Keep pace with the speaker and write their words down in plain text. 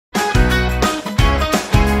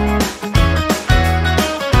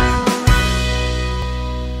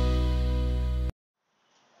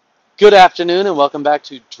Good afternoon and welcome back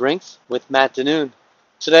to Drinks with Matt Danoon.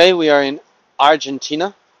 Today we are in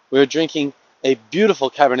Argentina. We are drinking a beautiful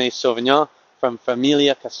Cabernet Sauvignon from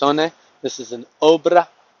Famiglia Cassone. This is an Obra,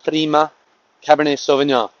 Prima Cabernet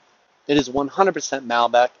Sauvignon. It is 100%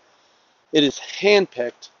 Malbec. It is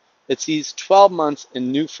hand-picked. It's aged 12 months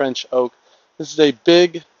in new French oak. This is a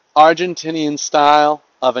big Argentinian style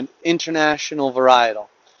of an international varietal.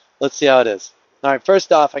 Let's see how it is. All right,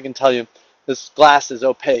 first off, I can tell you this glass is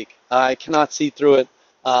opaque. I cannot see through it.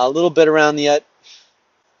 A little bit around the edge,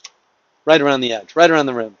 right around the edge, right around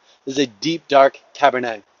the rim. This is a deep, dark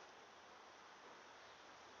Cabernet.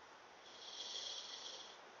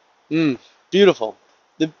 Beautiful.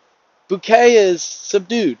 The bouquet is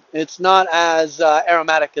subdued. It's not as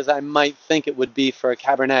aromatic as I might think it would be for a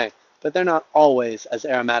Cabernet, but they're not always as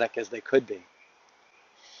aromatic as they could be.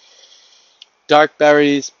 Dark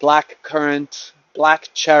berries, black currant, black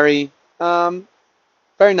cherry.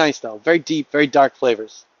 Very nice though, very deep, very dark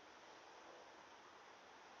flavors.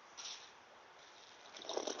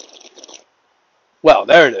 Well,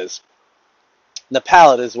 there it is. The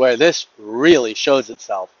palate is where this really shows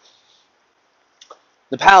itself.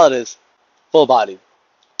 The palate is full body.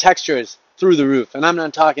 Texture is through the roof. And I'm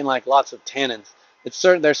not talking like lots of tannins.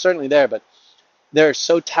 They're certainly there, but they're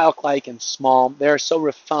so talc-like and small. They're so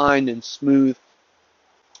refined and smooth.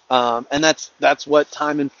 And that's what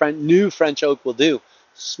time in new French oak will do.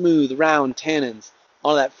 Smooth, round tannins,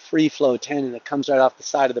 all that free flow tannin that comes right off the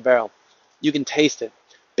side of the barrel. You can taste it.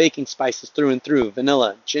 Baking spices through and through,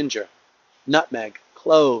 vanilla, ginger, nutmeg,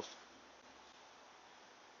 clove,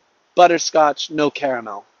 butterscotch, no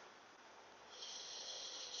caramel.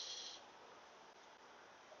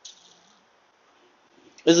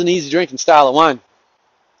 This is an easy drinking style of wine.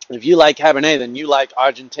 If you like Cabernet, then you like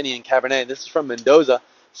Argentinian Cabernet. This is from Mendoza,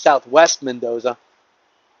 southwest Mendoza.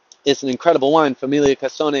 It's an incredible wine. Famiglia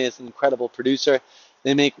Cassone is an incredible producer.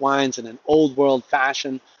 They make wines in an old world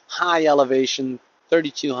fashion, high elevation,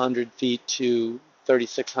 3,200 feet to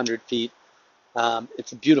 3,600 feet.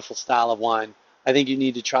 It's a beautiful style of wine. I think you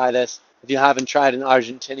need to try this. If you haven't tried an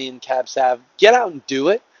Argentinian Cab Sav, get out and do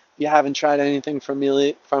it. If you haven't tried anything from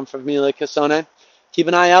Famiglia Cassone, keep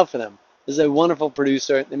an eye out for them. This is a wonderful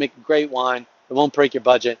producer. They make great wine. It won't break your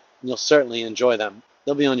budget, and you'll certainly enjoy them.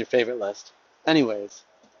 They'll be on your favorite list. Anyways,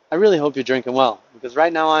 I really hope you're drinking well, because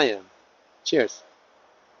right now I am. Cheers.